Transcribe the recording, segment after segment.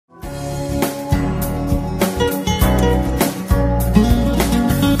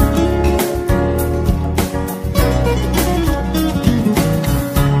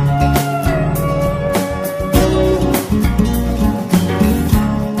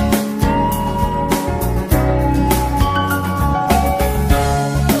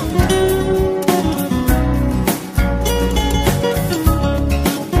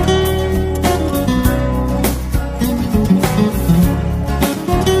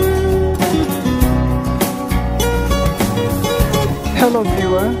Hello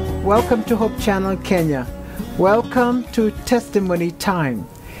viewer, welcome to Hope Channel Kenya. Welcome to Testimony Time.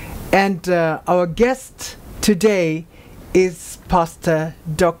 And our guest today is Pastor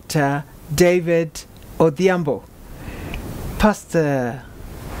Dr. David Odhiambo. Pastor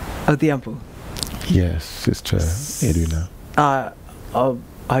Odhiambo. Yes, Sister Edwina.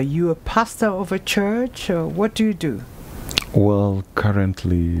 Are you a pastor of a church, or what do you do? Well,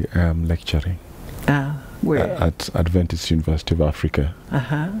 currently I'm lecturing. Where? At Adventist University of Africa.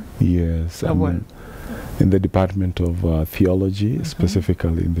 Yes. What? In the Department of Theology,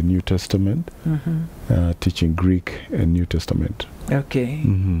 specifically in the New Testament, teaching Greek and New Testament. Okay.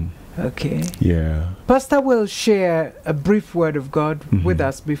 Okay. Yeah. Pastor will share a brief word of God with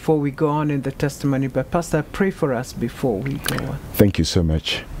us before we go on in the testimony. But Pastor, pray for us before we go on. Thank you so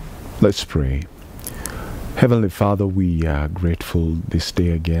much. Let's pray. Heavenly Father, we are grateful this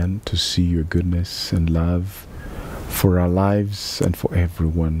day again to see your goodness and love for our lives and for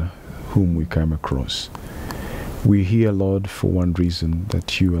everyone whom we come across. We're here, Lord, for one reason,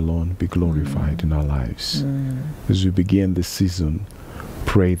 that you alone be glorified in our lives. As we begin this season,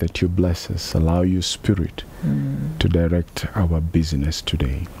 pray that you bless us, allow your Spirit to direct our business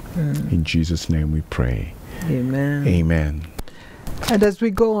today. In Jesus' name we pray. Amen. Amen. And as we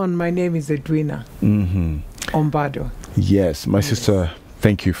go on, my name is Edwina Ombado. Yes, my sister,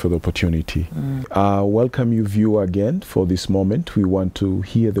 thank you for the opportunity. Welcome you, viewer, again for this moment. We want to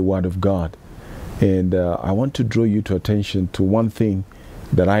hear the word of God. And I want to draw you to attention to one thing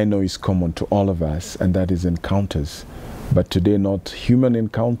that I know is common to all of us, and that is encounters. But today, not human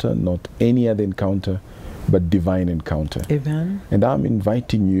encounter, not any other encounter, but divine encounter. Amen. And I'm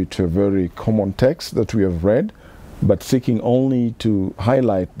inviting you to a very common text that we have read, but seeking only to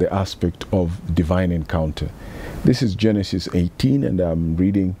highlight the aspect of divine encounter. This is Genesis 18, and I'm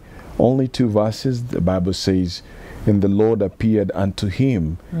reading only 2 verses. The Bible says, "And the Lord appeared unto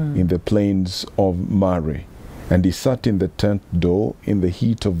him in the plains of Mamre, and he sat in the tent door in the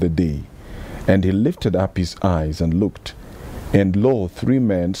heat of the day. And he lifted up his eyes and looked, and lo, 3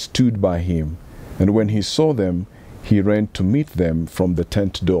 men stood by him. And when he saw them, he ran to meet them from the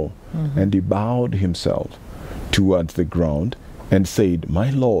tent door, and he bowed himself towards the ground, and said, My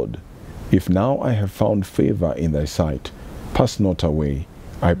Lord, if now I have found favor in thy sight, pass not away,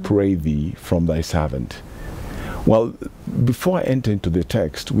 I pray thee, from thy servant." Well, before I enter into the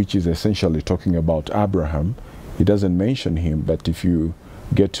text, which is essentially talking about Abraham, he doesn't mention him, but if you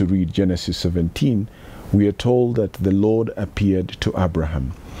get to read Genesis 17, we are told that the Lord appeared to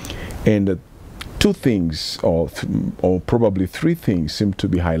Abraham. And 2 things, or probably 3 things, seem to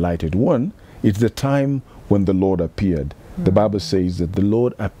be highlighted. One, it's the time when the Lord appeared. The Bible says that the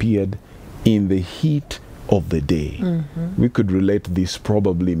Lord appeared in the heat of the day. We could relate this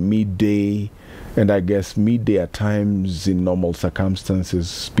probably midday, and I guess midday at times in normal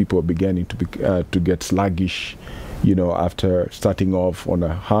circumstances, people are beginning to get sluggish, you know, after starting off on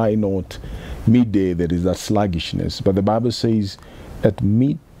a high note. Midday, there is that sluggishness. But the Bible says at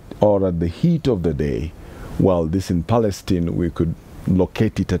mid or at the heat of the day, well, this in Palestine, we could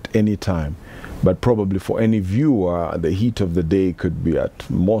locate it at any time. But probably for any viewer, the heat of the day could be at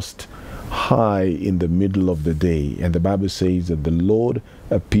most high in the middle of the day. And the Bible says that the Lord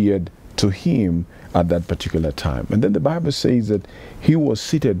appeared to him at that particular time. And then the Bible says that he was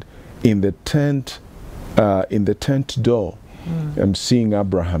seated in the tent door. I'm seeing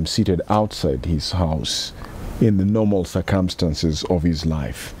Abraham seated outside his house in the normal circumstances of his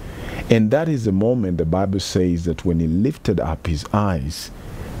life. And that is the moment the Bible says that when he lifted up his eyes,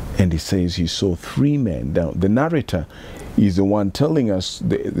 and he says he saw 3 men. Now, the narrator is the one telling us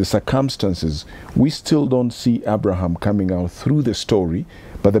the circumstances. We still don't see Abraham coming out through the story,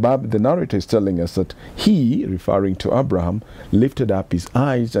 but the narrator is telling us that he, referring to Abraham, lifted up his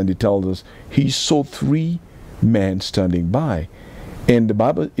eyes, and he tells us he saw 3 men standing by. And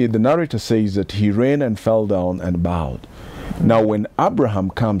the narrator says that he ran and fell down and bowed. Now, when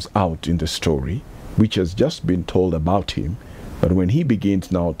Abraham comes out in the story, which has just been told about him, but when he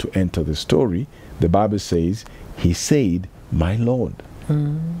begins now to enter the story, the Bible says, he said, My Lord.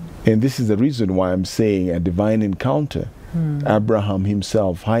 And this is the reason why I'm saying a divine encounter. Abraham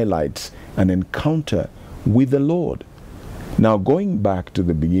himself highlights an encounter with the Lord. Now, going back to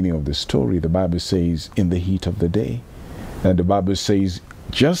the beginning of the story, the Bible says, in the heat of the day. And the Bible says,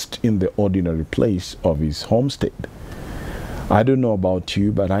 just in the ordinary place of his homestead. I don't know about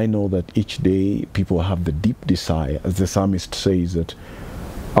you, but I know that each day people have the deep desire, as the psalmist says, that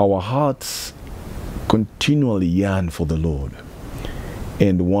our hearts continually yearn for the Lord.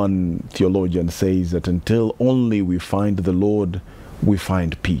 And one theologian says that until only we find the Lord we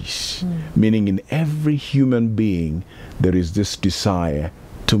find peace. Meaning in every human being, there is this desire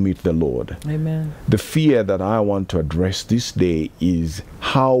to meet the Lord. Amen. The fear that I want to address this day is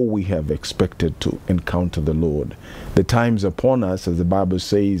how we have expected to encounter the Lord. The times upon us, as the Bible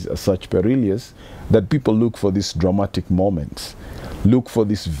says, are such perilous that people look for these dramatic moments, look for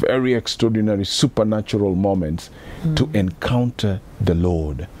these very extraordinary supernatural moments to encounter the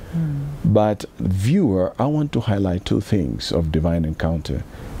Lord. But viewer, I want to highlight two things of divine encounter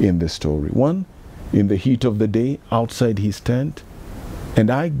in the story. One, in the heat of the day outside his tent, and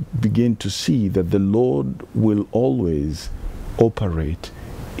I begin to see that the Lord will always operate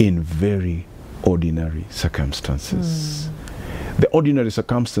in very ordinary circumstances. The ordinary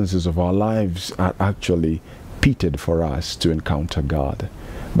circumstances of our lives are actually pitted for us to encounter God.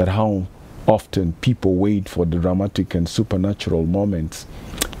 But how often people wait for the dramatic and supernatural moments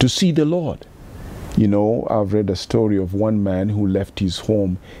to see the Lord. You know, I've read a story of one man who left his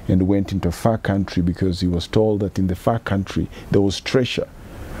home and went into a far country because he was told that in the far country there was treasure,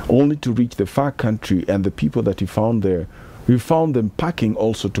 only to reach the far country, and the people that he found there, we found them packing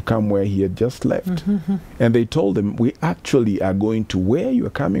also to come where he had just left. And they told him, we actually are going to where you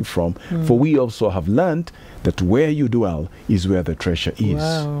are coming from, for we also have learned that where you dwell is where the treasure is.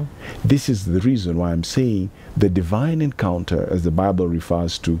 Wow. This is the reason why I'm saying the divine encounter, as the Bible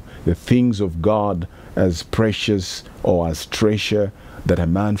refers to the things of God as precious or as treasure that a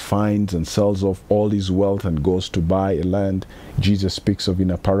man finds and sells off all his wealth and goes to buy a land, Jesus speaks of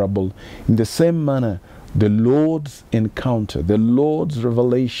in a parable. In the same manner, the Lord's encounter, the Lord's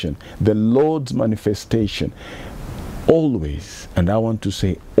revelation, the Lord's manifestation, always, and I want to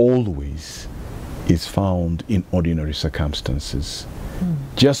say always, is found in ordinary circumstances.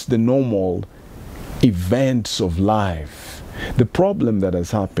 Just the normal events of life. The problem that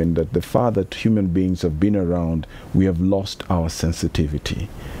has happened, that the far that human beings have been around, we have lost our sensitivity.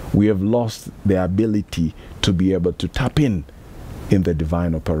 We have lost the ability to be able to tap in the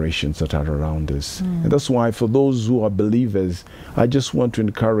divine operations that are around us. And that's why for those who are believers, I just want to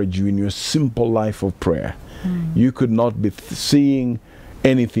encourage you in your simple life of prayer. You could not be seeing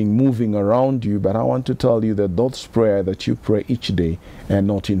anything moving around you, but I want to tell you that those prayers that you pray each day are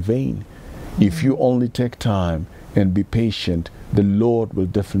not in vain. If you only take time and be patient, the Lord will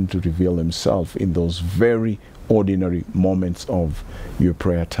definitely reveal himself in those very ordinary moments of your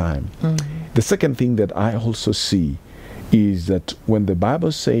prayer time. The second thing that I also see is that when the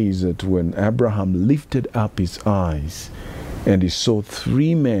Bible says that when Abraham lifted up his eyes and he saw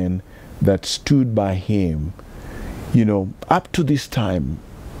three men that stood by him, you know, up to this time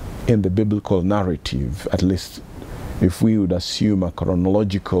in the biblical narrative, at least if we would assume a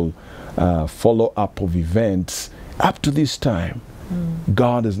chronological follow-up of events, up to this time,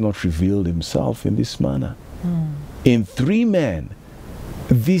 God has not revealed himself in this manner. In three men,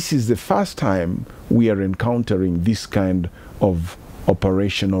 this is the first time we are encountering this kind of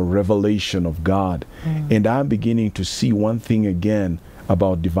operational revelation of God. And I'm beginning to see one thing again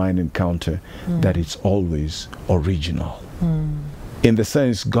about divine encounter, that it's always original. In the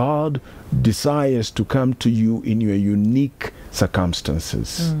sense, God desires to come to you in your unique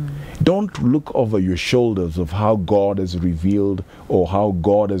circumstances. Don't look over your shoulders of how God has revealed or how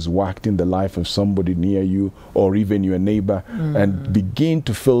God has worked in the life of somebody near you or even your neighbor and begin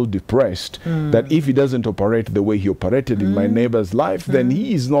to feel depressed that if he doesn't operate the way he operated in my neighbor's life, then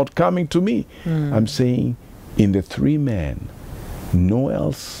he is not coming to me. I'm saying in the three men, no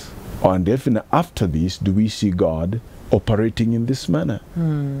else, and even after this, do we see God operating in this manner.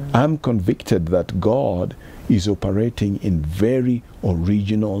 I'm convicted that God is operating in very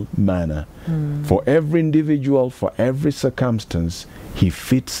original manner. For every individual, for every circumstance, he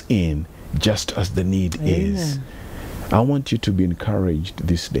fits in just as the need is. I want you to be encouraged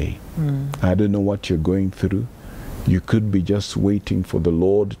this day. I don't know what you're going through. You could be just waiting for the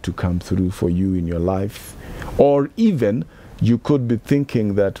Lord to come through for you in your life, or even you could be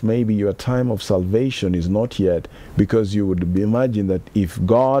thinking that maybe your time of salvation is not yet, because you would imagine that if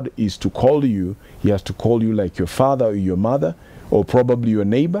God is to call you, he has to call you like your father or your mother, or probably your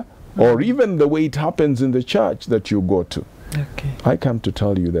neighbor, or even the way it happens in the church that you go to. I come to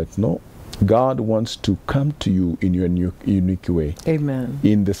tell you that no, God wants to come to you in your unique way. Amen.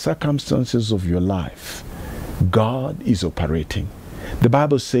 In the circumstances of your life, God is operating. The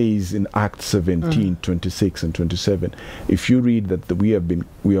Bible says in Acts 17, 26 and 27, if you read that we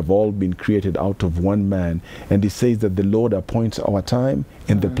have all been created out of one man, and it says that the Lord appoints our time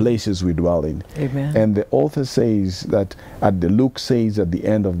and the places we dwell in. Amen. And the author says that, Luke says at the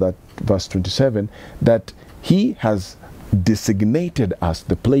end of that verse 27, that he has designated us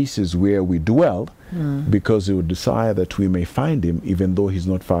the places where we dwell, because he would desire that we may find him even though he's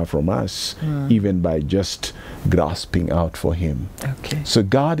not far from us, even by just grasping out for him. Okay. So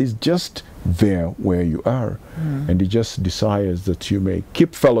God is just there where you are, and he just desires that you may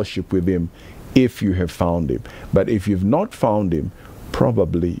keep fellowship with him if you have found him. But if you've not found him,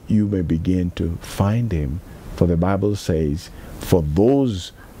 probably you may begin to find him. For the Bible says, for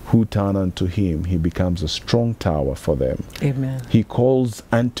those who turn unto him, he becomes a strong tower for them. Amen. He calls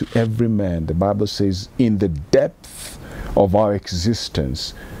unto every man. The Bible says, in the depth of our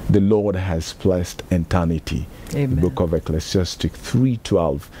existence, the Lord has placed eternity. Amen. The book of Ecclesiastes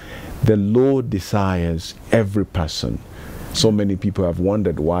 3:12. The Lord desires every person. So many people have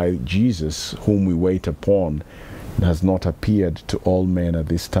wondered why Jesus, whom we wait upon, has not appeared to all men at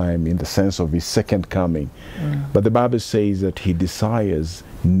this time in the sense of his second coming. But the Bible says that he desires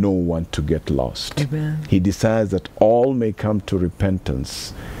no one to get lost. Amen. He desires that all may come to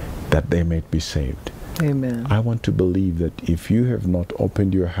repentance, that they may be saved. Amen. I want to believe that if you have not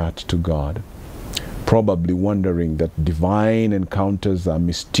opened your heart to God, probably wondering that divine encounters are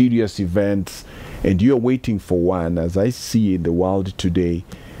mysterious events, and you're waiting for one, as I see in the world today,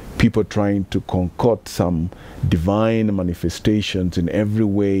 people trying to concoct some divine manifestations in every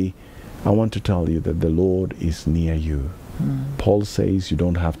way, I want to tell you that the Lord is near you. Paul says you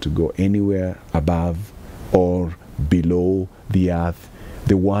don't have to go anywhere above or below the earth.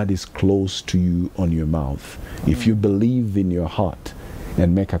 The word is close to you on your mouth. If you believe in your heart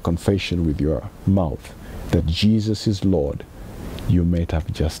and make a confession with your mouth that Jesus is Lord, you may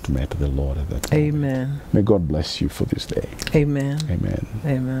have just met the Lord at that moment. Amen. May God bless you for this day. Amen. Amen.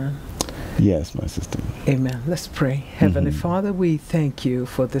 Amen. Yes, my sister. Amen. Let's pray. Heavenly Father, we thank you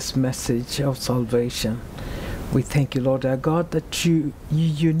for this message of salvation. We thank you, Lord our God, that you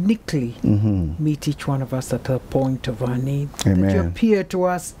uniquely meet each one of us at a point of our need. Amen. That you appear to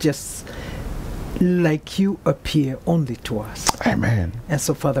us just like you appear only to us. Amen. And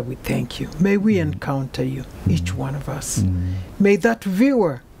so, Father, we thank you. May we encounter you, each one of us. May that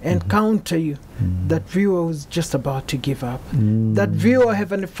viewer encounter you, that viewer who's just about to give up, that viewer,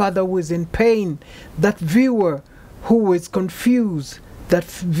 Heavenly Father, who is in pain, that viewer who is confused, that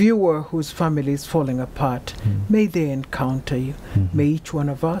viewer whose family is falling apart. May they encounter you. May each one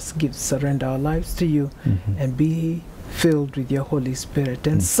of us surrender our lives to you and be filled with your Holy Spirit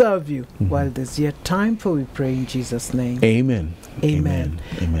and serve you while there's yet time, for we pray in Jesus' name. Amen. Amen.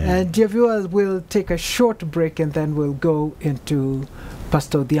 Amen. And dear viewers, we'll take a short break and then we'll go into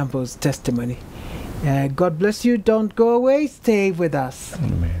Pastor Odhiambo's testimony. God bless you. Don't go away. Stay with us.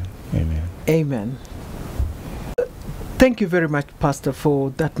 Amen. Amen. Amen. Thank you very much, Pastor,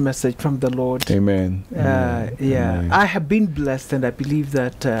 for that message from the Lord. Amen. Amen. I have been blessed, and I believe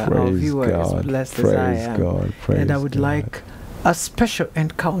that our viewer is blessed as I am. And I would like a special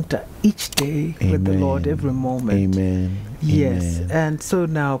encounter each day with the Lord, every moment. Amen. Yes. Amen. And so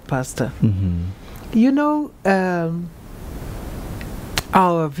now, Pastor, you know,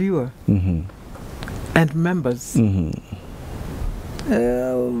 our viewer and members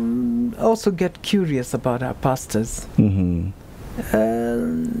also get curious about our pastors.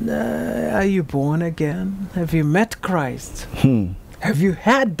 Are you born again? Have you met Christ? Have you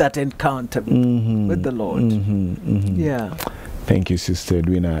had that encounter with the Lord? Yeah. Thank you, Sister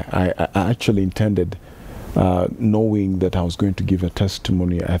Edwina. I actually intended, knowing that I was going to give a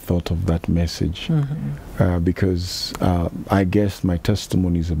testimony, I thought of that message because I guess my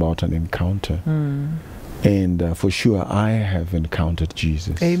testimony is about an encounter. And for sure, I have encountered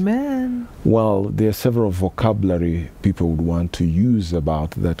Jesus. Amen. Well, there are several vocabulary people would want to use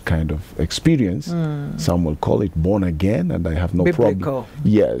about that kind of experience. Some will call it born again, and I have no problem.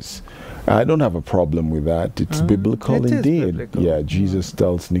 Yes. I don't have a problem with that. It's biblical indeed. Biblical. Yeah, Jesus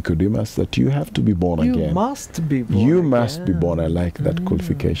tells Nicodemus that you have to be born again. You must be born You again. must be born. I like that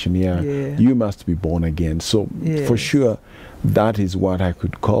qualification. Yeah. You must be born again. So for sure, that is what I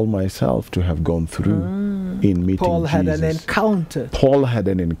could call myself to have gone through in meeting Paul Jesus. had an encounter. Paul had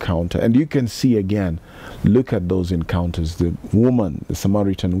an encounter. And you can see again, look at those encounters. The woman, the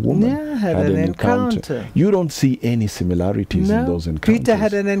Samaritan woman, had an encounter. You don't see any similarities in those encounters. Peter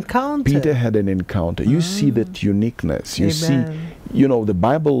had an encounter. Peter had an encounter. You see that uniqueness. You see, you know, the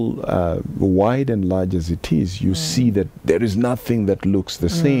Bible, wide and large as it is, you see that there is nothing that looks the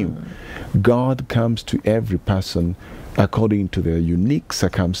same. God comes to every person according to their unique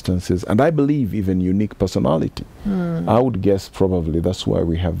circumstances, and I believe even unique personality. I would guess probably that's why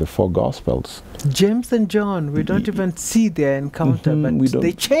we have the 4 Gospels. James and John, we don't even see their encounter, but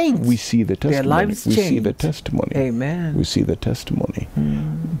they change. We see the testimony. Their lives we change. see the testimony. Amen. We see the testimony.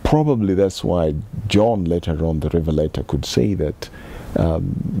 Probably that's why John later on, the Revelator, could say that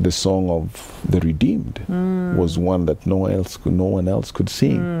the song of the redeemed was one that no one else could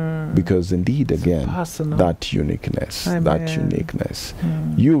sing, because indeed, again, that uniqueness,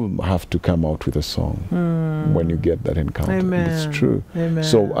 you have to come out with a song when you get that encounter. It's true.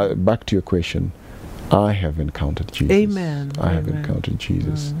 So back to your question, I have encountered Jesus. I have encountered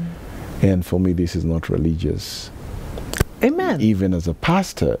Jesus. And for me, this is not religious. Even as a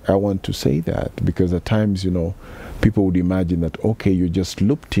pastor, I want to say that, because at times, people would imagine that, okay, you're just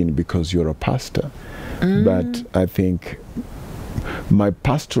looped in because you're a pastor. But I think my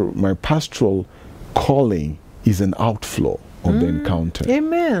pastoral calling is an outflow of the encounter.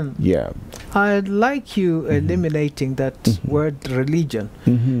 Yeah. I'd like you eliminating that word religion,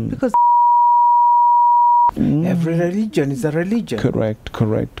 because every religion is a religion. Correct.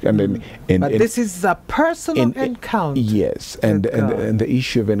 And but this is a personal encounter. Yes, and the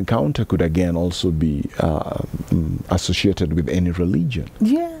issue of encounter could again also be associated with any religion.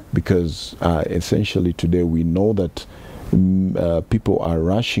 Yeah. Because essentially today we know that people are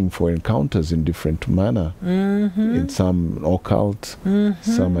rushing for encounters in different manner. In some occult,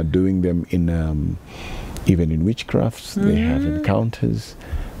 some are doing them in even in witchcrafts. They have encounters.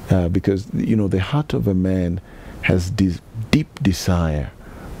 Because, the heart of a man has this deep desire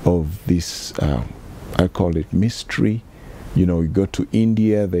of this, I call it mystery. You go to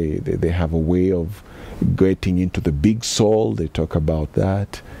India, they have a way of getting into the big soul. They talk about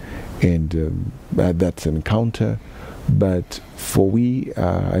that, and that's an encounter. But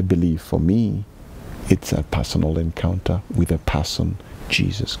I believe for me, it's a personal encounter with a person,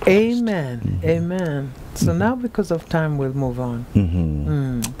 Jesus Christ. Amen. So now, because of time, we'll move on.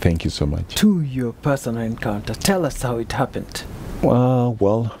 Thank you so much. To your personal encounter. Tell us how it happened.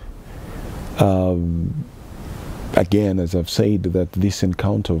 Again, as I've said, that this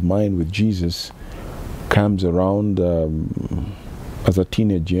encounter of mine with Jesus comes around as a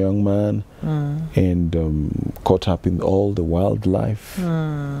teenage young man, and caught up in all the wildlife.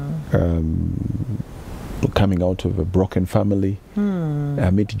 Coming out of a broken family, I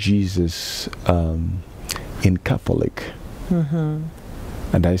met Jesus in Catholic.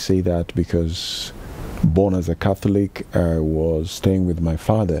 And I say that because, born as a Catholic, I was staying with my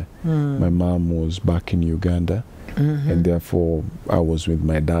father. My mom was back in Uganda, and therefore I was with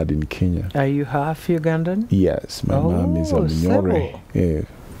my dad in Kenya. Are you half Ugandan? Yes, my mom is a Munyore. Yeah.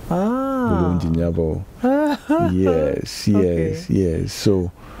 Bulungi Nyabo. Yes.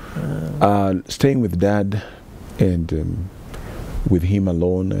 So, staying with dad and with him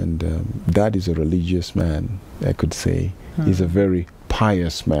alone, and dad is a religious man, I could say. He's a very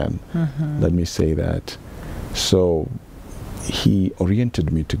pious man, let me say that. So he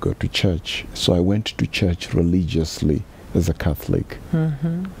oriented me to go to church. So I went to church religiously as a Catholic.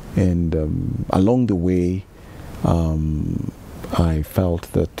 And along the way, I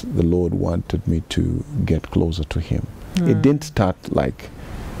felt that the Lord wanted me to get closer to him. It didn't start like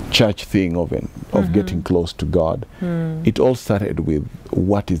church thing of getting close to God. It all started with,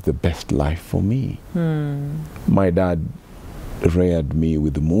 what is the best life for me? My dad reared me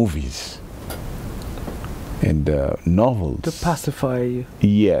with the movies and novels. To pacify you.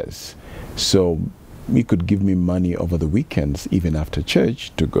 Yes. So he could give me money over the weekends, even after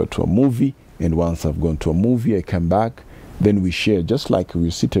church, to go to a movie. And once I've gone to a movie, I come back. Then we share, just like we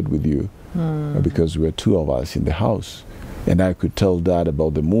were seated with you, because we were two of us in the house. And I could tell Dad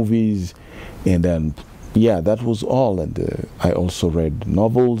about the movies. And then, that was all. And I also read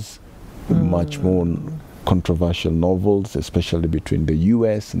novels, much more controversial novels, especially between the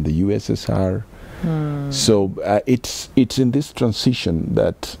U.S. and the USSR. So it's in this transition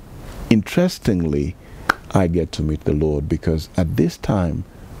that, interestingly, I get to meet the Lord, because at this time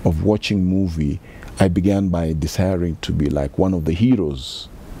of watching movie, I began by desiring to be like one of the heroes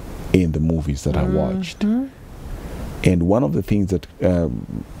in the movies that I watched. And one of the things that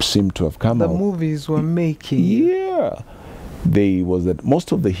seemed to have come out... The movies were making... Yeah. Was that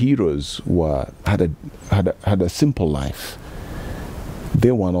most of the heroes had a simple life.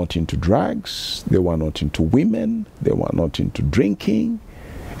 They were not into drugs. They were not into women. They were not into drinking.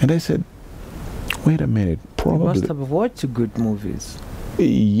 And I said, wait a minute, probably... You must have watched good movies.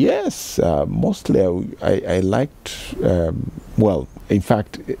 Yes, mostly I liked... well, in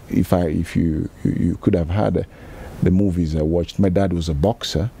fact, if you could have had the movies I watched. My dad was a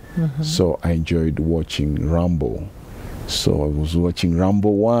boxer, so I enjoyed watching Rambo. So I was watching Rambo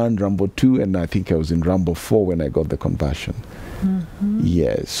 1, Rambo 2, and I think I was in Rambo 4 when I got the conversion.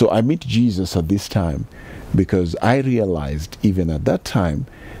 Yes, so I met Jesus at this time, because I realized even at that time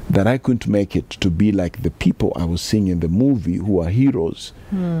that I couldn't make it to be like the people I was seeing in the movie who are heroes,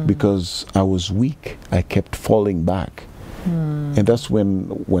 because I was weak. I kept falling back. And that's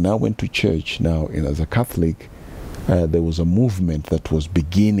when I went to church now, as a Catholic, there was a movement that was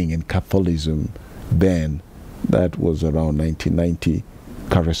beginning in Catholicism then. That was around 1990,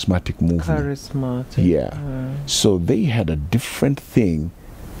 charismatic movement. Charismatic. Yeah. So they had a different thing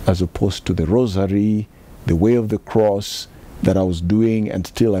as opposed to the rosary, the way of the cross that I was doing, and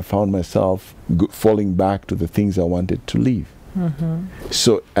still I found myself falling back to the things I wanted to leave.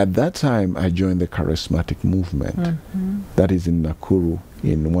 So at that time, I joined the charismatic movement that is in Nakuru,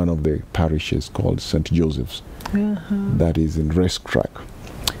 in one of the parishes called St. Joseph's, that is in Racetrack.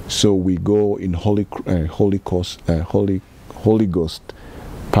 So we go in Holy Ghost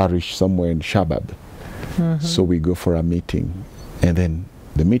parish somewhere in Shabab. So we go for a meeting, and then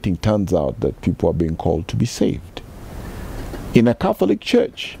the meeting turns out that people are being called to be saved in a Catholic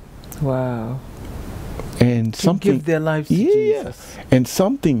church. Wow. And to something give their lives to Jesus. And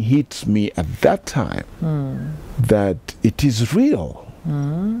something hits me at that time that it is real.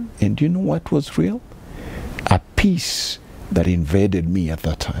 And you know what was real? A peace that invaded me at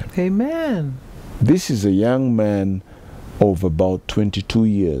that time. Amen. This is a young man of about 22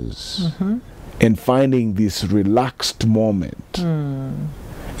 years and finding this relaxed moment.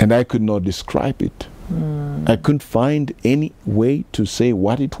 And I could not describe it. I couldn't find any way to say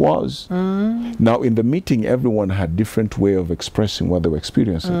what it was. Now, in the meeting, everyone had different way of expressing what they were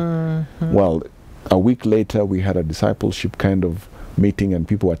experiencing. Well, a week later, we had a discipleship kind of meeting, and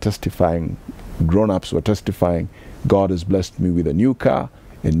people were testifying, grown-ups were testifying, God has blessed me with a new car,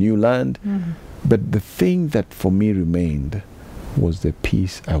 a new land. But the thing that for me remained was the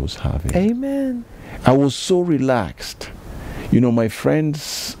peace I was having. Amen. I was so relaxed. You know, my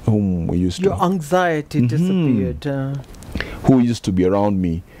friends whom we used Your anxiety disappeared. Who used to be around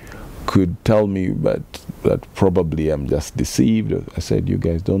me could tell me that probably I'm just deceived. I said, you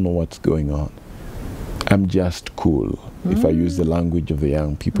guys don't know what's going on. I'm just cool. If I use the language of the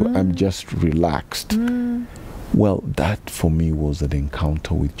young people, I'm just relaxed. Well, that for me was an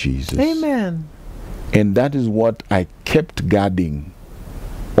encounter with Jesus. Amen. And that is what I kept guarding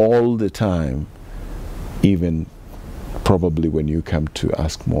all the time, even probably when you come to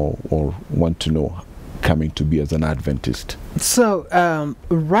ask more or want to know coming to be as an Adventist. So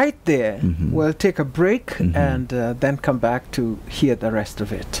right there, we'll take a break and then come back to hear the rest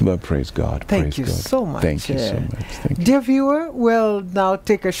of it. Well, praise God. Thank praise you God. so much. Thank you so much. Thank you. Dear viewer, we'll now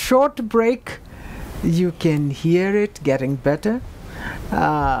take a short break. You can hear it getting better.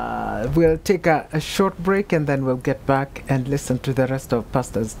 We'll take a short break, and then we'll get back and listen to the rest of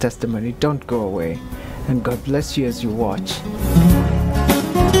Pastor's testimony. Don't go away, and God bless you as you watch.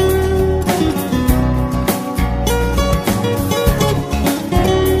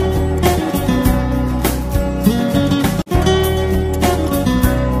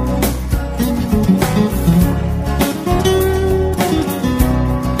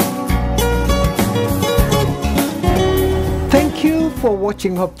 For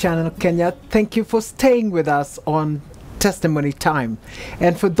watching Hope Channel Kenya. Thank you for staying with us on Testimony Time.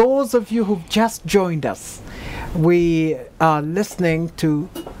 And for those of you who've just joined us, we are listening to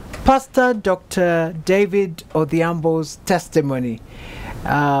Pastor Dr. David Odhiambo's testimony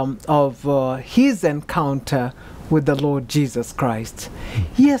of his encounter with the Lord Jesus Christ.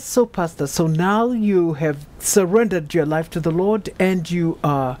 Yes, so Pastor, so now you have surrendered your life to the Lord, and you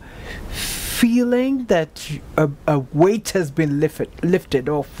are feeling that a weight has been lifted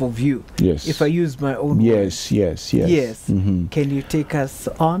off of you. Yes. If I use my own words. Yes. Can you take us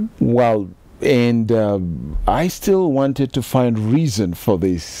on? Well, and I still wanted to find reason for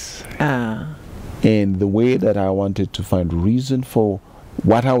this. And the way that I wanted to find reason for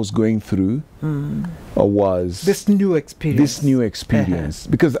what I was going through was this new experience.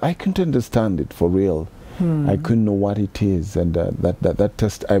 Because I couldn't understand it for real. I couldn't know what it is, and that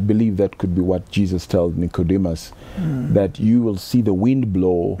test, I believe that could be what Jesus told Nicodemus, that you will see the wind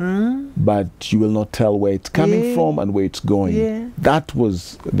blow, but you will not tell where it's coming from and where it's going. That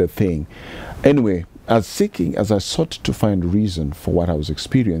was the thing. Anyway, as I sought to find reason for what I was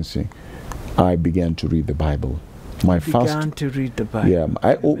experiencing, I began to read the Bible. To read the Bible. Yeah,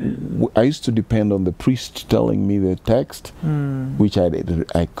 I used to depend on the priest telling me the text, which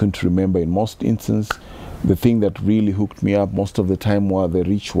I couldn't remember in most instances. The thing that really hooked me up most of the time were the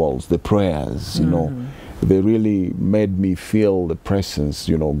rituals, the prayers, you know. They really made me feel the presence,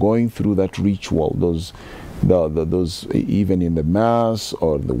 you know, going through that ritual, those even in the Mass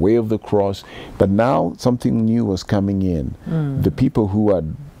or the way of the cross. But now something new was coming in. The people who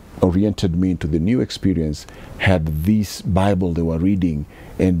had oriented me into the new experience had this Bible they were reading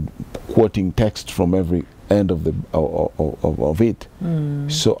and quoting text from every end of it.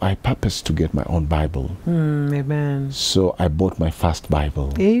 So I purposed to get my own Bible. Amen. So I bought my first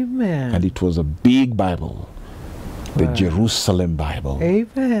Bible. Amen. And it was a big Bible, the Wow. Jerusalem Bible.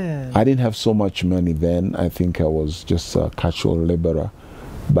 Amen. I didn't have so much money then. I think I was just a casual laborer.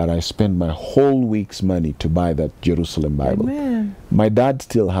 But I spent my whole week's money to buy that Jerusalem Bible. Amen. My dad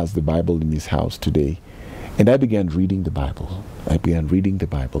still has the Bible in his house today. And I began reading the Bible.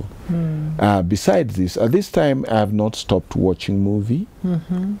 Besides this, at this time, I have not stopped watching movie.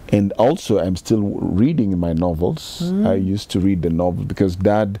 And also, I'm still reading my novels. I used to read the novel because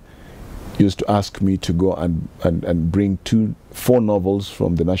Dad used to ask me to go and bring 4 novels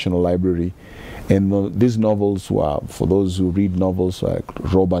from the National Library. And these novels were, for those who read novels like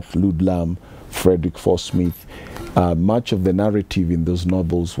Robert Ludlum, Frederick Forsyth, much of the narrative in those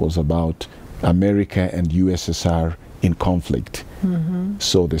novels was about America and USSR in conflict.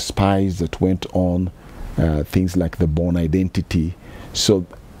 So the spies that went on, things like the Bourne Identity. So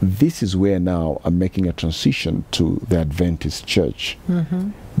this is where now I'm making a transition to the Adventist Church.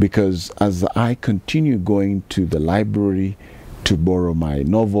 Because as I continue going to the library to borrow my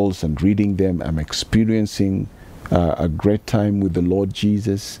novels and reading them, I'm experiencing a great time with the Lord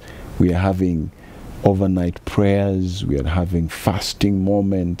Jesus. We are having overnight prayers. We are having fasting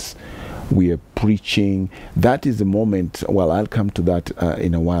moments. We are preaching. That is the moment, well, I'll come to that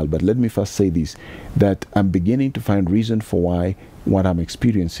in a while, but let me first say this, that I'm beginning to find reason for what I'm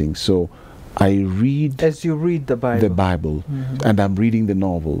experiencing. So I read... As you read the Bible. And I'm reading the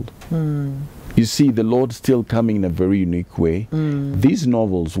novel. You see, the Lord's still coming in a very unique way. These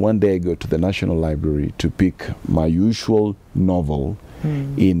novels, one day I go to the National Library to pick my usual novel.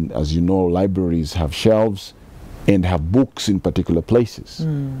 As you know, libraries have shelves and have books in particular places.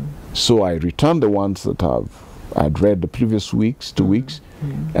 So I returned the ones that I'd read the previous weeks, 2 weeks,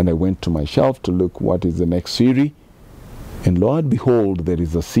 and I went to my shelf to look what is the next series. And lo and behold, there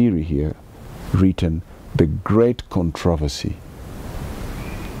is a series here written, The Great Controversy.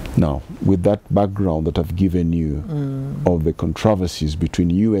 Now, with that background that I've given you of the controversies between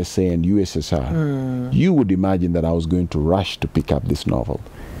USA and USSR, you would imagine that I was going to rush to pick up this novel,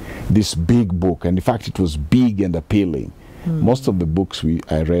 this big book. And in fact, it was big and appealing. Most of the books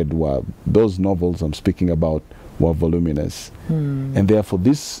I read were, those novels I'm speaking about, were voluminous. And therefore,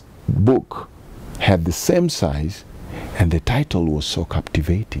 this book had the same size, and the title was so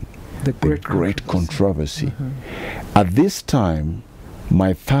captivating. The Great Controversy. At this time,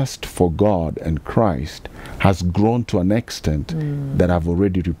 my thirst for God and Christ has grown to an extent that I've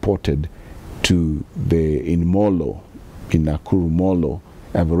already reported to in Molo, in Nakuru Molo.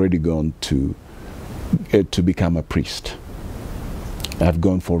 I've already gone to become a priest. I've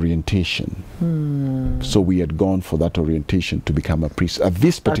gone for orientation. So we had gone for that orientation to become a priest at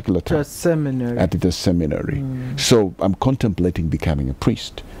this particular time. At the seminary. So I'm contemplating becoming a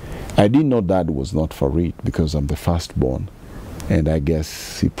priest. I didn't know Dad was not for it because I'm the firstborn. And I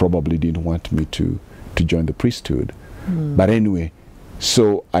guess he probably didn't want me to join the priesthood. But anyway,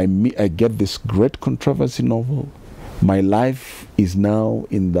 so I get this Great Controversy novel. My life is now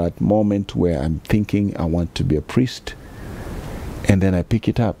in that moment where I'm thinking I want to be a priest. And then I pick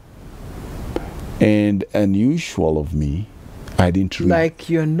it up. And unusual of me, I didn't read. Like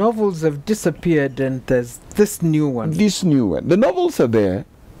your novels have disappeared and there's this new one. This new one. The novels are there.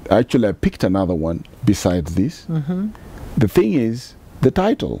 Actually, I picked another one besides this. The thing is, the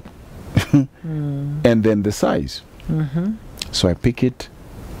title, and then the size. So I pick it.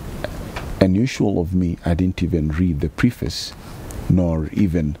 Unusual of me, I didn't even read the preface, nor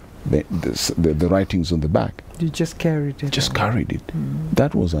even the writings on the back. You just carried it. Just carried it.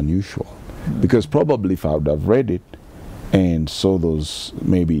 That was unusual. Because probably if I would have read it and saw those,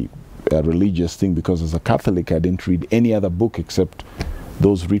 maybe a religious thing, because as a Catholic, I didn't read any other book except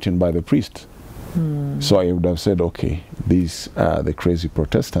those written by the priest. So I would have said, okay, these are the crazy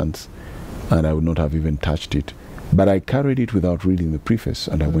Protestants, and I would not have even touched it. But I carried it without reading the preface,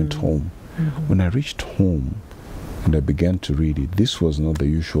 and I went home. When I reached home and I began to read it, this was not the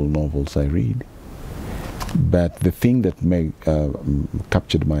usual novels I read. But the thing that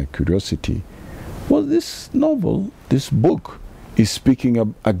captured my curiosity was this novel, this book, is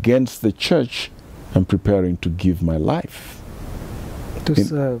speaking against the church I'm preparing to give my life. To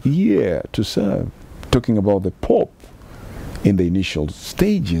serve. Yeah, to serve. Talking about the Pope in the initial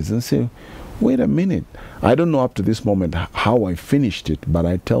stages, and say, wait a minute. I don't know up to this moment how I finished it, but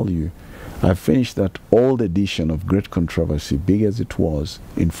I tell you, I finished that old edition of Great Controversy, big as it was,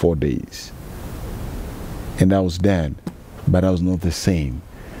 in 4 days. And I was done, but I was not the same,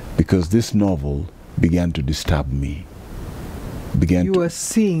 because this novel began to disturb me. began you to... were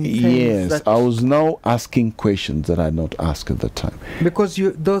seeing things. Yes, that I was now asking questions that I had not asked at the time. because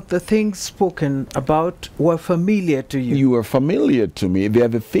the things spoken about were familiar to you. You were familiar to me. They are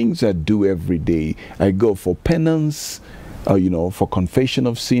the things I do every day. I go for penance, for confession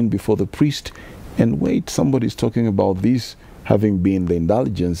of sin before the priest. And wait, somebody's talking about this having been the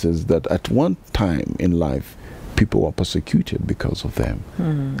indulgences that at one time in life people were persecuted because of them.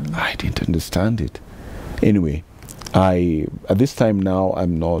 I didn't understand it. Anyway, at this time now,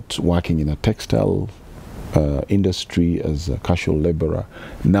 I'm not working in a textile industry as a casual laborer.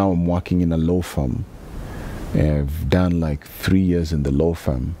 Now I'm working in a law firm. I've done like 3 years in the law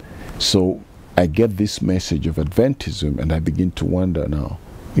firm. So I get this message of Adventism and I begin to wonder now,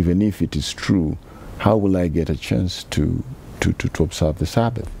 even if it is true, how will I get a chance to observe the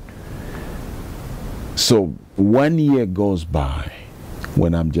Sabbath? So 1 year goes by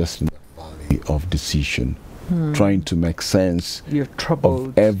when I'm just in the valley of decision, trying to make sense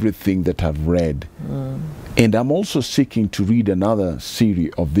of everything that I've read. And I'm also seeking to read another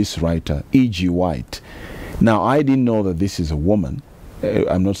series of this writer, E.G. White. Now, I didn't know that this is a woman.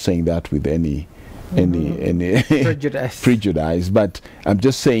 I'm not saying that with any prejudice, but I'm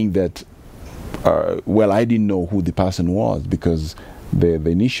just saying that, I didn't know who the person was because the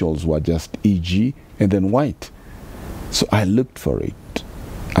initials were just E.G. and then White. So I looked for it.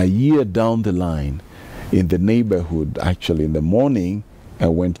 A year down the line, in the neighborhood, actually in the morning, I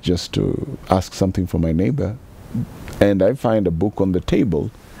went just to ask something from my neighbor, and I find a book on the table.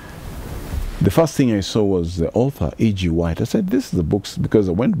 The first thing I saw was the author, E.G. White. I said, this is the books, because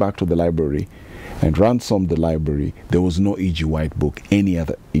I went back to the library and ransomed the library. There was no E.G. White book, any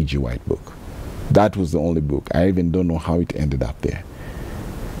other E.G. White book. That was the only book. I even don't know how it ended up there.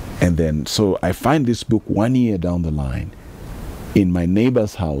 And then, so I find this book 1 year down the line in my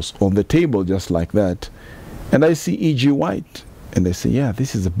neighbor's house on the table just like that. And I see E.G. White. And I say, yeah,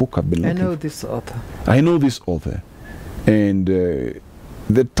 this is a book I've been looking for. I know this author. I know this author. And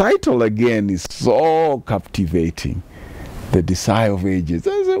the title again is so captivating. The Desire of Ages.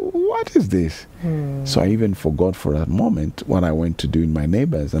 I said, what is this? So I even forgot for a moment what I went to do in my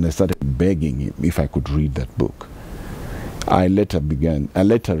neighbors, and I started begging him if I could read that book. I later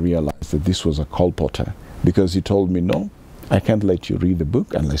realized that this was a colporteur, because he told me, no, I can't let you read the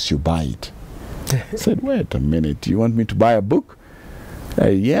book unless you buy it. I said, wait a minute, you want me to buy a book?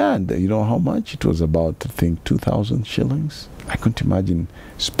 Yeah, and you know how much? It was about, I think, 2,000 shillings. I couldn't imagine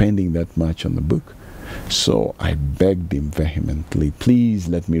spending that much on the book. So I begged him vehemently, please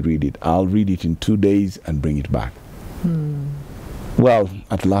let me read it. I'll read it in 2 days and bring it back. Well,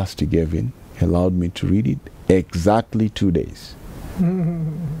 at last he gave in. He allowed me to read it exactly 2 days.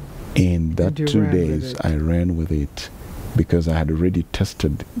 In that 2 days, I ran with it because I had already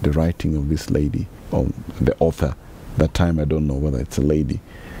tested the writing of this lady, or the author. That time I don't know whether it's a lady,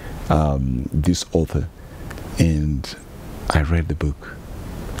 this author. And I read the book.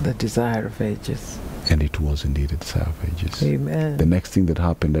 The Desire of Ages. And it was indeed the Desire of Ages. Amen. The next thing that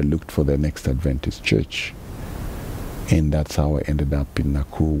happened, I looked for the next Adventist church. And that's how I ended up in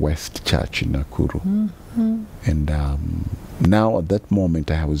Nakuru West Church in Nakuru. And now at that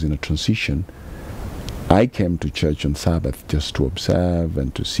moment I was in a transition. I came to church on Sabbath just to observe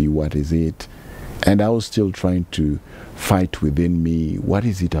and to see what is it. And I was still trying to fight within me, what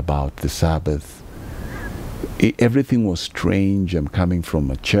is it about the Sabbath? Everything was strange. I'm coming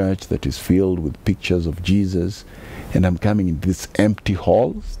from a church that is filled with pictures of Jesus, and I'm coming in this empty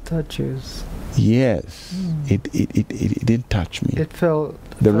hall. Statues. Yes. It didn't touch me. It felt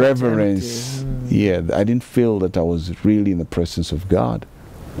the reverence. Yeah, I didn't feel that I was really in the presence of God.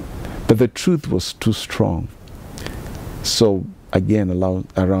 But the truth was too strong. So again,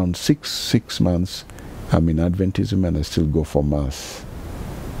 around six months, I'm in Adventism and I still go for Mass.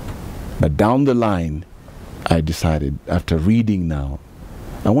 But down the line, I decided, after reading now,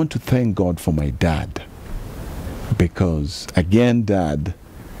 I want to thank God for my dad. Because, again, Dad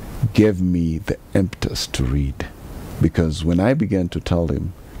gave me the impetus to read. Because when I began to tell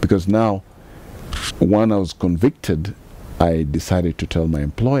him, because now, when I was convicted, I decided to tell my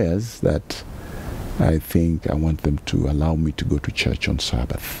employers that I think I want them to allow me to go to church on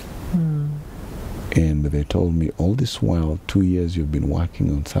Sabbath. And they told me, all this while, 2 years you've been working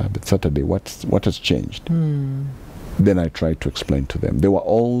on Sabbath, Saturday, what has changed? Then I tried to explain to them. We were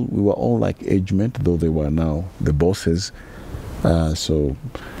all like age mates, though they were now the bosses. So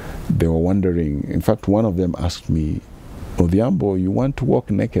they were wondering. In fact, one of them asked me, Odhiambo, you want to walk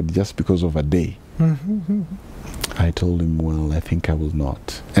naked just because of a day? I told him, well, I think I will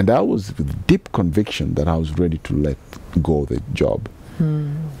not. And I was with deep conviction that I was ready to let go of the job.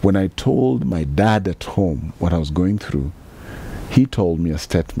 When I told my dad at home what I was going through, he told me a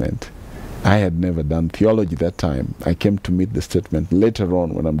statement. I had never done theology that time. I came to meet the statement later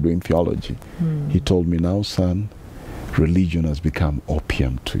on when I'm doing theology. He told me, now, son, religion has become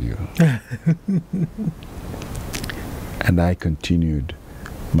opium to you. And I continued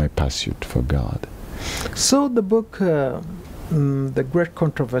my pursuit for God. So the book, The Great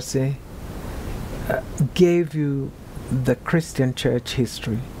Controversy, gave you the Christian church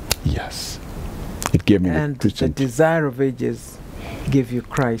history. Yes. It gave me and the Christian... the Desire of Ages gave you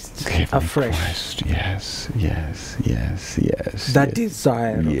Christ afresh. Christ. Yes, yes, yes, yes. That yes.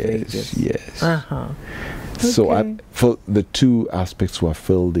 Desire of Yes, Ages. yes. Okay. So for the two aspects were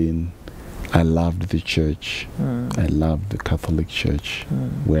filled in. I loved the church. I loved the Catholic Church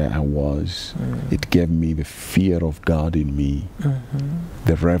where I was. It gave me the fear of God in me,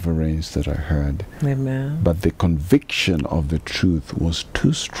 the reverence that I heard. Amen. But the conviction of the truth was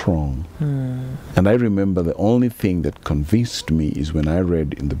too strong. And I remember the only thing that convinced me is when I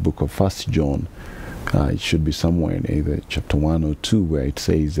read in the book of 1 John, it should be somewhere in either chapter 1 or 2, where it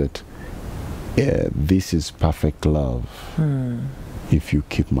says that this is perfect love. If you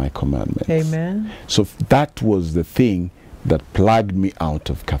keep my commandments. Amen. So that was the thing that plugged me out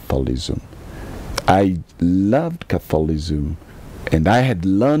of Catholicism. I loved Catholicism, and I had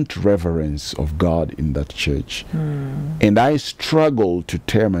learnt reverence of God in that church. And I struggled to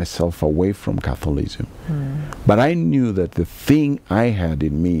tear myself away from Catholicism. But I knew that the thing I had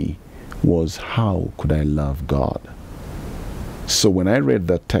in me was, how could I love God? So when I read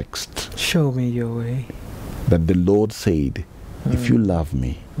that text, show me your way, that the Lord said, if you love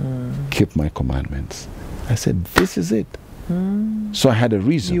me, keep my commandments. I said, this is it. So I had a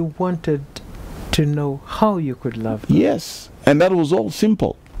reason. You wanted to know how you could love them. Yes, and that was all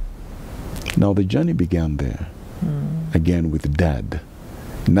simple. Now the journey began there, again with Dad.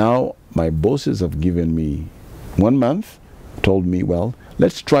 Now my bosses have given me 1 month, told me, well,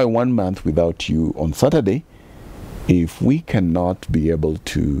 let's try 1 month without you on Saturday. If we cannot be able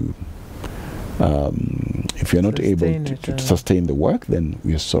to if you're not able to sustain the work, then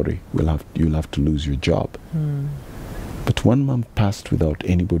we are sorry. You'll have to lose your job. But 1 month passed without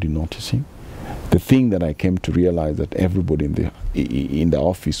anybody noticing. The thing that I came to realize, that everybody in the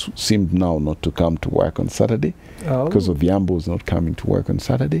office seemed now not to come to work on Saturday, because Odhiambo was not coming to work on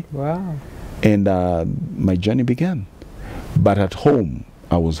Saturday. Wow. And my journey began. But at home,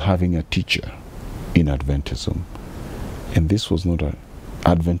 I was having a teacher in Adventism. And this was not an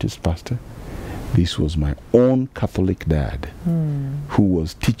Adventist pastor. This was my own Catholic dad who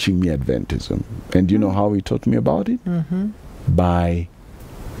was teaching me Adventism. And you know how he taught me about it? By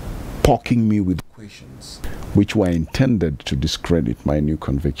poking me with questions which were intended to discredit my new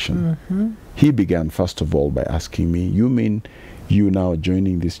conviction. He began, first of all, by asking me, you mean you now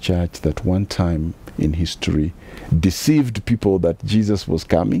joining this church that one time in history deceived people that Jesus was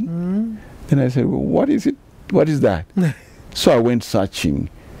coming? And I said, well, what is it? What is that? So I went searching.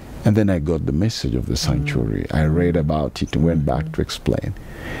 And then I got the message of the sanctuary. I read about it and went back to explain.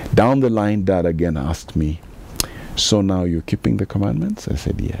 Down the line, Dad again asked me, so now you're keeping the commandments? I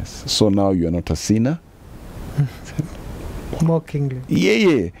said, yes. So now you're not a sinner? Mockingly.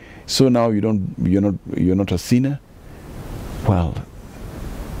 Yeah. So now you're not a sinner? Well,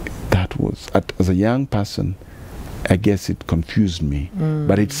 that was, as a young person, I guess it confused me.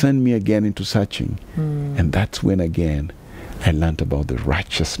 But it sent me again into searching. And that's when again I learned about the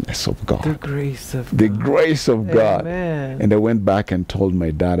righteousness of God. The grace of God. The grace of God. Amen. And I went back and told my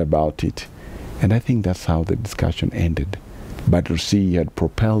dad about it. And I think that's how the discussion ended. But you see, he had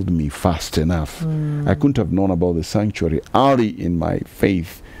propelled me fast enough. I couldn't have known about the sanctuary early in my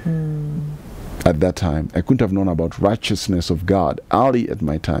faith at that time. I couldn't have known about righteousness of God early at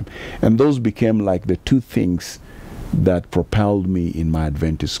my time. And those became like the two things that propelled me in my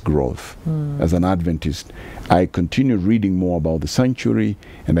Adventist growth. As an Adventist, I continued reading more about the sanctuary,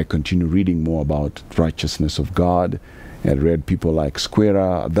 and I continued reading more about righteousness of God. I read people like Square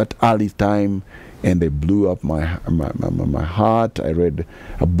at that early time, and they blew up my heart. I read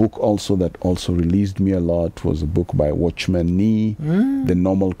a book also that also released me a lot. It was a book by Watchman Nee, The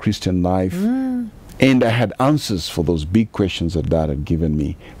Normal Christian Life. And I had answers for those big questions that Dad had given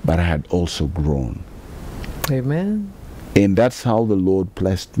me, but I had also grown. Amen. And that's how the Lord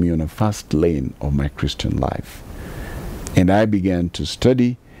placed me on a fast lane of my Christian life. And I began to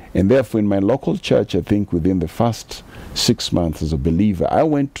study, and therefore in my local church, I think within the first 6 months as a believer, I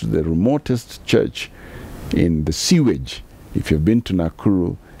went to the remotest church in the sewage. If you've been to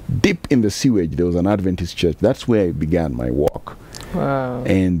Nakuru, deep in the sewage, there was an Adventist church. That's where I began my walk. Wow.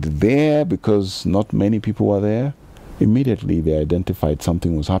 And there, because not many people were there, immediately they identified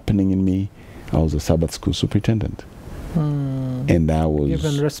something was happening in me. I was a Sabbath school superintendent. And And I was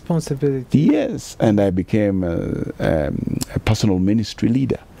given responsibility. Yes, and I became a personal ministry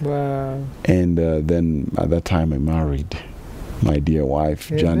leader. Wow. And then at that time I married my dear wife,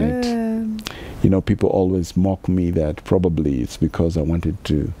 Janet. You know, people always mock me that probably it's because I wanted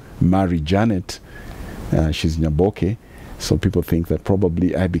to marry Janet. She's Nyaboke. So people think that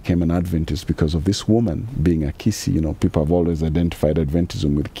probably I became an Adventist because of this woman being a Kisi. You know, people have always identified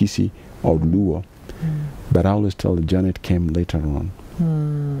Adventism with Kisi or Luo. But I always tell you, Janet came later on.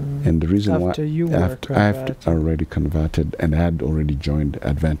 And the reason after why... you were after I had already converted and I had already joined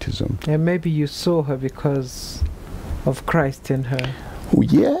Adventism. And maybe you saw her because of Christ in her.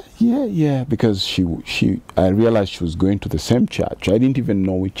 Yeah, because I realized she was going to the same church. I didn't even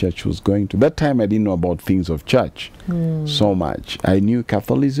know which church she was going to. That time I didn't know about things of church so much. I knew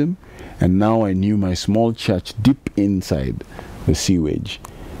Catholicism, and now I knew my small church deep inside the sewage,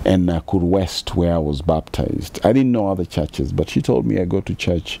 and Nakuru West, where I was baptized. I didn't know other churches, but she told me I go to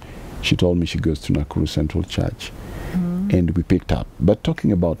church. She told me she goes to Nakuru Central Church. And we picked up. But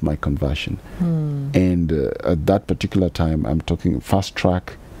talking about my conversion, and at that particular time, I'm talking fast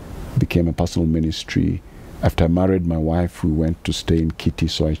track, became a personal ministry. After I married my wife, we went to stay in Kitty,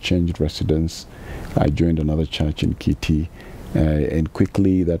 so I changed residence. I joined another church in Kitty, and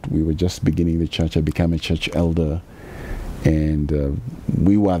quickly that we were just beginning the church, I became a church elder. And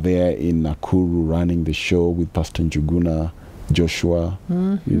we were there in Nakuru running the show with Pastor Njuguna. Joshua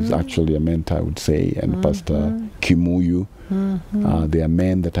is actually a mentor, I would say, and Pastor Kimuyu. They are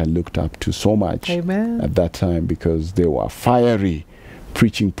men that I looked up to so much at that time because they were fiery,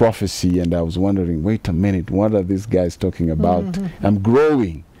 preaching prophecy, and I was wondering, wait a minute, what are these guys talking about? I'm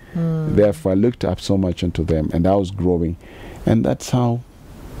growing. Therefore, I looked up so much into them, and I was growing. And that's how,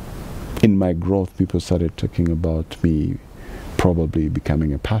 in my growth, people started talking about me probably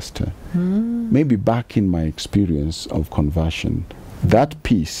becoming a pastor. Maybe back in my experience of conversion, that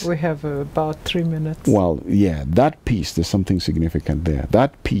piece... We have about 3 minutes. Well, yeah, that piece, there's something significant there.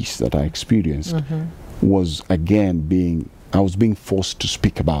 That piece that I experienced was, again, I was being forced to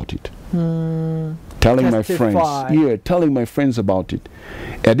speak about it. Telling my friends, telling my friends about it.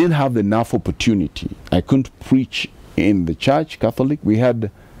 I didn't have enough opportunity. I couldn't preach in the church, Catholic. We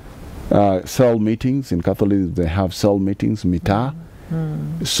had cell meetings. In Catholic, they have cell meetings, mita.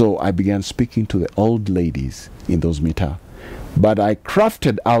 So I began speaking to the old ladies in those mita. But I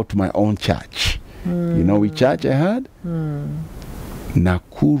crafted out my own church. You know which church I had?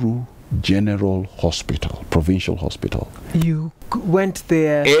 Nakuru General Hospital, Provincial Hospital. You went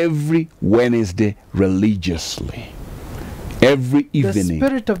there every Wednesday religiously. Every evening. The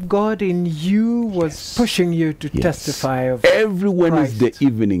Spirit of God in you was pushing you to testify of every Wednesday Christ.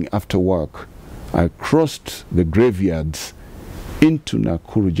 Evening after work, I crossed the graveyards into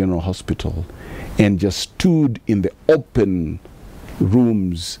Nakuru General Hospital and just stood in the open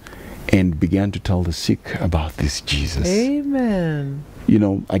rooms and began to tell the sick about this Jesus. Amen. You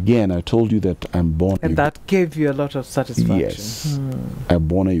know, again, I told you that I'm born... And that gave you a lot of satisfaction. Yes. I'm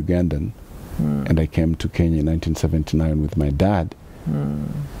born a Ugandan. And I came to Kenya in 1979 with my dad.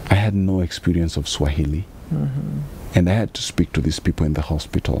 I had no experience of Swahili. And I had to speak to these people in the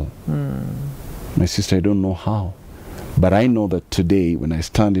hospital. My sister, I don't know how. But I know that today, when I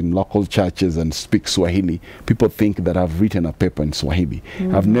stand in local churches and speak Swahili, people think that I've written a paper in Swahili.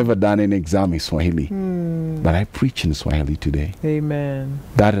 I've never done an exam in Swahili. But I preach in Swahili today. Amen.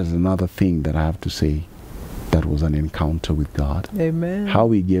 That is another thing that I have to say. That was an encounter with God. Amen. How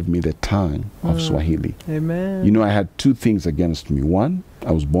He gave me the tongue of Swahili. Amen. You know, I had two things against me. One,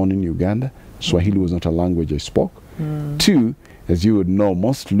 I was born in Uganda. Swahili was not a language I spoke. Two, as you would know,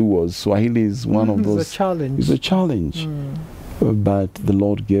 most Luos, Swahili is one of those... It's a challenge. It's a challenge. But the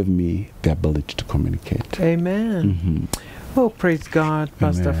Lord gave me the ability to communicate. Amen. Oh, praise God,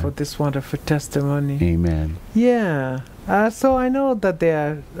 Pastor, for this wonderful testimony. Amen. Yeah. So I know that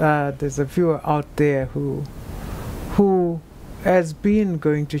there's a viewer out there who has been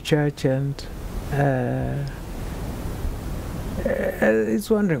going to church and is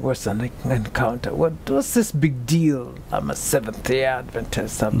wondering what's an encounter. What's this big deal? I'm a Seventh-day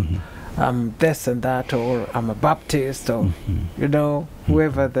Adventist. I'm this and that, or I'm a Baptist, or you know,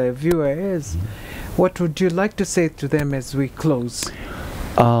 whoever the viewer is. What would you like to say to them as we close?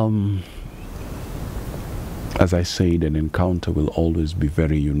 As I said, an encounter will always be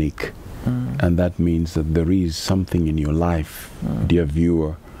very unique. And that means that there is something in your life, dear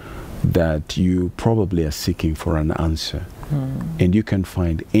viewer, that you probably are seeking for an answer. And you can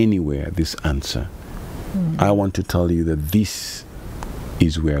find anywhere this answer. I want to tell you that this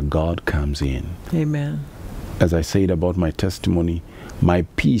is where God comes in. Amen. As I said about my testimony, my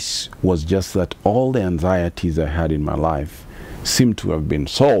peace was just that all the anxieties I had in my life seem to have been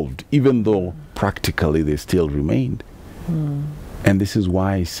solved, even though practically they still remained. And this is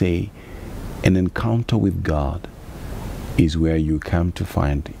why I say an encounter with God is where you come to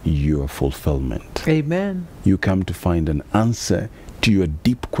find your fulfillment. Amen. You come to find an answer to your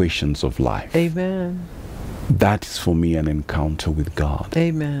deep questions of life. Amen. That is for me an encounter with God.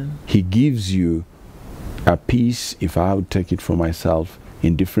 Amen. He gives you a peace, if I would take it for myself,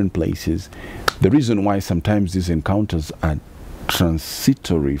 in different places. The reason why sometimes these encounters are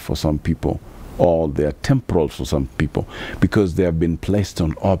transitory for some people, or they are temporal for some people, because they have been placed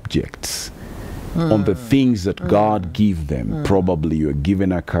on objects, on the things that God give them. Probably you're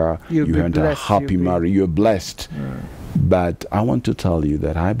given a car, you had a happy marriage, you're blessed. But I want to tell you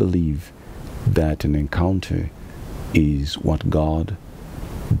that I believe that an encounter is what God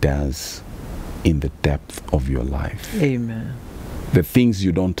does in the depth of your life. Amen. The things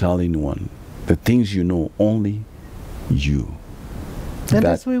you don't tell anyone, the things you know only you. And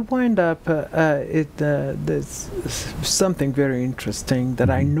as we wind up, there's something very interesting that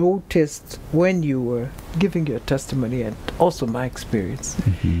I noticed when you were giving your testimony, and also my experience,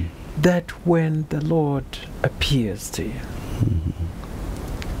 that when the Lord appears to you,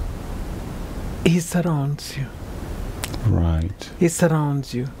 He surrounds you. Right. He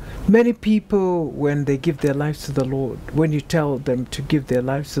surrounds you. Many people, when they give their lives to the Lord, when you tell them to give their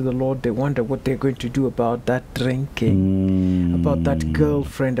lives to the Lord, they wonder what they're going to do about that drinking, about that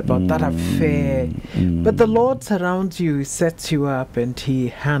girlfriend, about that affair. But the Lord surrounds you, He sets you up, and He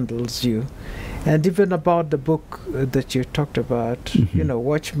handles you. And even about the book that you talked about, you know,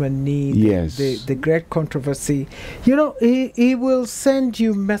 Watchman Nee, the great controversy, you know, he will send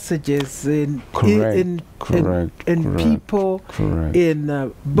you messages in people,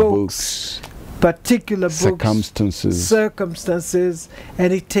 in books, particular circumstances,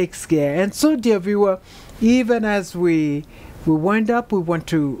 and He takes care. And so, dear viewer, even as we wind up, we want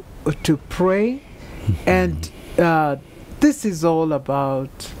to pray, and this is all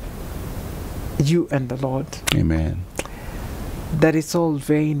about you and the Lord. Amen. That it's all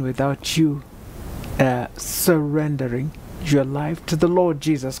vain without you surrendering your life to the Lord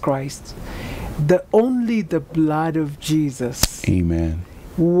Jesus Christ. Only the blood of Jesus, amen,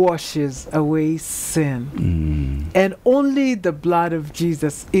 washes away sin. And only the blood of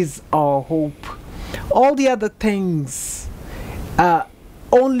Jesus is our hope. All the other things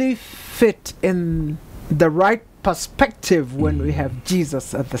only fit in the right perspective when we have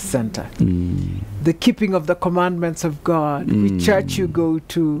Jesus at the center. The keeping of the commandments of God, which church you go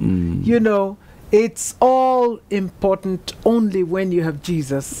to, you know, it's all important only when you have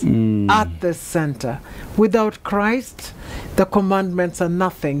Jesus at the center. Without Christ, the commandments are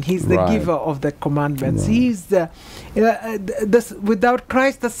nothing. He's the giver of the commandments. He's without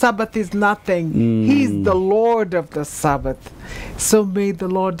Christ, the Sabbath is nothing. He's the Lord of the Sabbath. So may the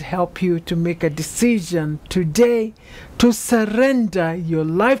Lord help you to make a decision today to surrender your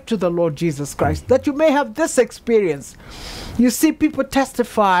life to the Lord Jesus Christ, that you may have this experience. You see, people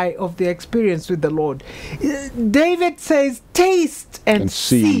testify of their experience with the Lord. David says, taste and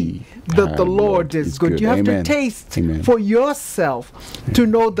see that the Lord is good. You have to taste for yourself to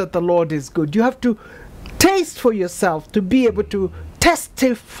know that the Lord is good. You have to taste for yourself to be able to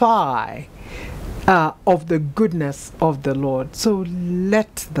testify of the goodness of the Lord. So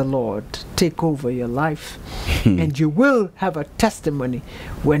let the Lord take over your life, and you will have a testimony.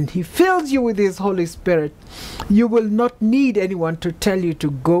 When He fills you with His Holy Spirit, you will not need anyone to tell you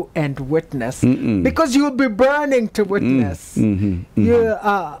to go and witness, because you will be burning to witness. There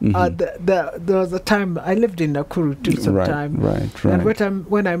was a time I lived in Nakuru too sometime, and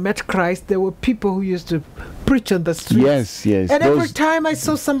when I met Christ, there were people who used to preach on the streets. And every time I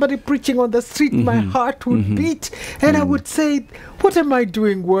saw somebody preaching on the street, my heart would beat, and I would say, what am I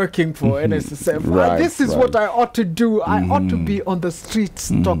doing working for NSSF? This is what I ought to do. I ought to be on the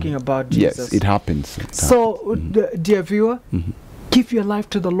streets talking about Jesus. Yes, it happens. So, dear viewer, give your life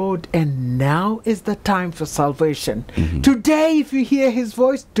to the Lord, and now is the time for salvation. Today, if you hear His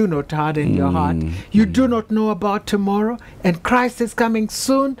voice, do not harden your heart. You do not know about tomorrow, and Christ is coming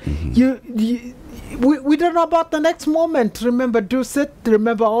soon. We don't know about the next moment. Remember Dusit,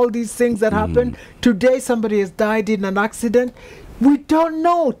 remember all these things that happened. Today somebody has died in an accident. We don't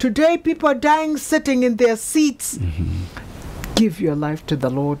know. Today people are dying sitting in their seats. Give your life to the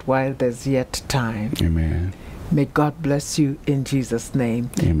Lord while there's yet time. Amen. May God bless you in Jesus'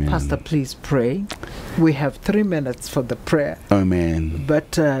 name. Amen. Pastor, please pray. We have 3 minutes for the prayer. Amen.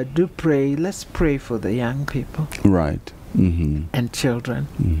 But do pray. Let's pray for the young people. Right. And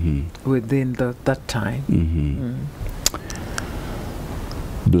children within that time.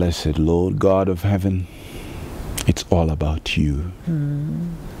 Blessed Lord God of heaven, It's all about you.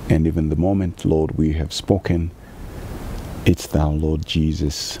 And even the moment, Lord, we have spoken, it's thou, Lord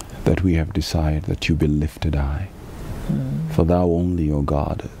Jesus, that we have desired that you be lifted high. For thou only, O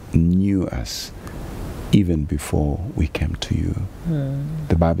God, knew us even before we came to you.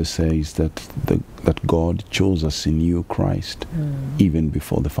 The Bible says that that God chose us in you, Christ, even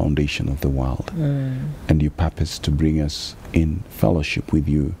before the foundation of the world. And you purposed to bring us in fellowship with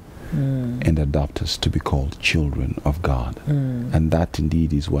you and adopt us to be called children of God. And that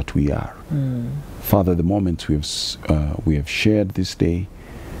indeed is what we are. Father, the moment we have shared this day,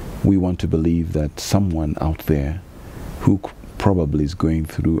 we want to believe that someone out there who probably is going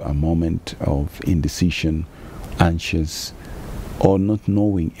through a moment of indecision, anxious, or not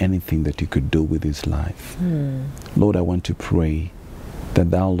knowing anything that you could do with his life. Lord, I want to pray that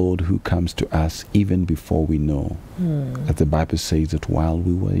thou, Lord, who comes to us even before we know, as the Bible says that while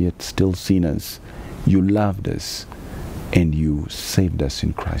we were yet still sinners, you loved us and you saved us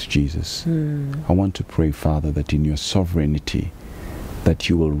in Christ Jesus. I want to pray, Father, that in your sovereignty, that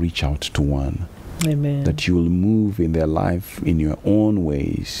you will reach out to one. Amen. That you will move in their life in your own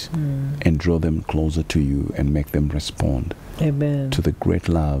ways and draw them closer to you and make them respond to the great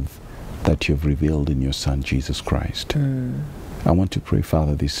love that you have revealed in your Son, Jesus Christ. I want to pray,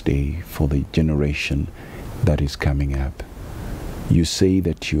 Father, this day for the generation that is coming up. You say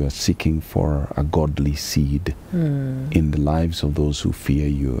that you are seeking for a godly seed in the lives of those who fear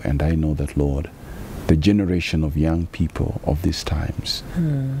you. And I know that, Lord, the generation of young people of these times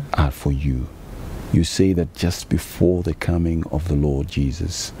are for you. You say that just before the coming of the Lord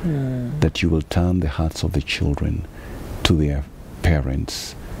Jesus, that you will turn the hearts of the children to their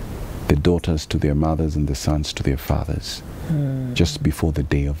parents, the daughters to their mothers, and the sons to their fathers, just before the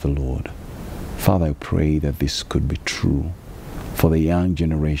day of the Lord. Father, I pray that this could be true for the young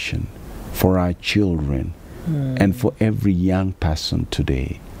generation, for our children, and for every young person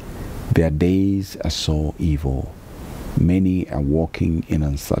today. Their days are so evil. Many are walking in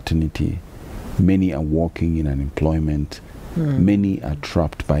uncertainty. Many are walking in unemployment. Many are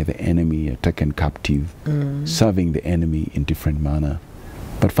trapped by the enemy, are taken captive, serving the enemy in different manner.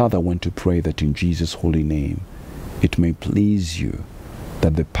 But Father, I want to pray that in Jesus' holy name, it may please you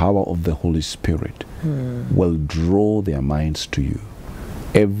that the power of the Holy Spirit will draw their minds to you.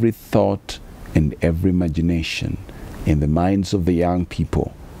 Every thought and every imagination in the minds of the young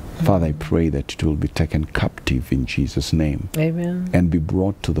people, Father, I pray that it will be taken captive in Jesus' name. Amen. And be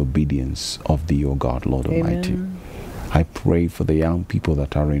brought to the obedience of thee, O God, Lord Almighty. I pray for the young people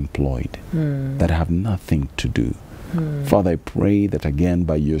that are employed, that have nothing to do. Father, I pray that again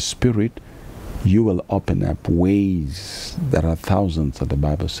by your Spirit, you will open up ways. There are thousands that the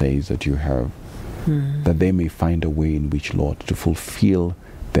Bible says that you have, that they may find a way in which, Lord, to fulfill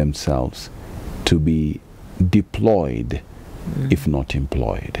themselves, to be deployed, if not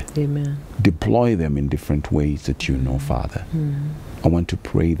employed. Amen. Deploy them in different ways that you know, Father. I want to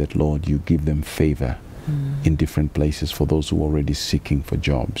pray that, Lord, you give them favor in different places for those who are already seeking for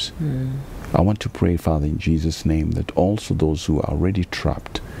jobs. I want to pray, Father, in Jesus' name, that also those who are already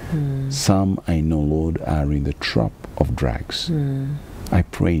trapped, some I know, Lord, are in the trap of drugs. I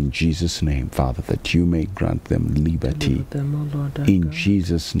pray in Jesus' name, Father, that you may grant them liberty. Them, O Lord, in God.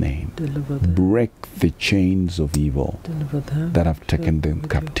 Jesus' name, Break the chains of evil that have taken them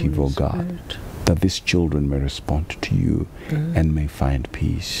captive, O God, that these children may respond to you and may find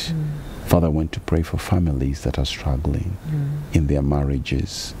peace. Father, I want to pray for families that are struggling in their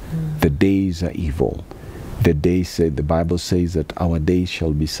marriages. The days are evil. The Bible says that our days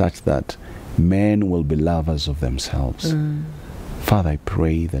shall be such that men will be lovers of themselves. Father, I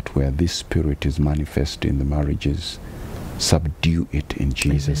pray that where this spirit is manifest in the marriages, subdue it in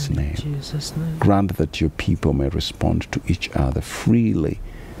Jesus' name. Grant that your people may respond to each other freely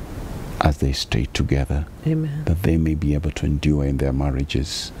as they stay together, that they may be able to endure in their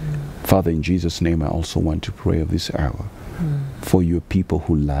marriages. Father, in Jesus' name, I also want to pray of this hour for your people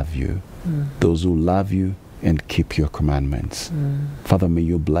who love you, those who love you and keep your commandments. Father, may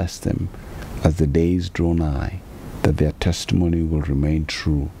you bless them as the days draw nigh, that their testimony will remain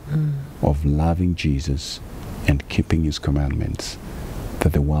true of loving Jesus and keeping his commandments,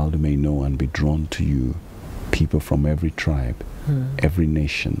 that the world may know and be drawn to you, people from every tribe, every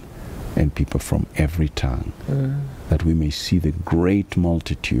nation, and people from every tongue, that we may see the great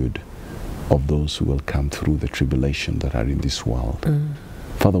multitude of those who will come through the tribulation that are in this world.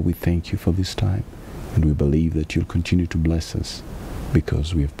 Father, we thank you for this time, and we believe that you'll continue to bless us,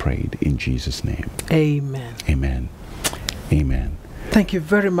 because we have prayed in Jesus' name. Amen. Amen. Amen. Thank you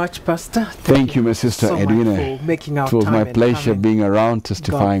very much, Pastor. Thank you, my sister so Edwina. much for making our It was time my and pleasure coming. being around,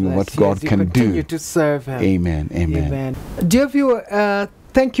 testifying of what God can continue do. To serve Him. Amen. Amen. Amen. Dear viewer,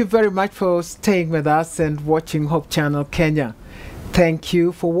 thank you very much for staying with us and watching Hope Channel Kenya. Thank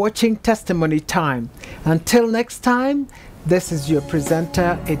you for watching Testimony Time. Until next time, this is your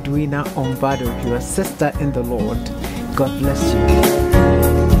presenter, Edwina Ombado, your sister in the Lord. God bless you.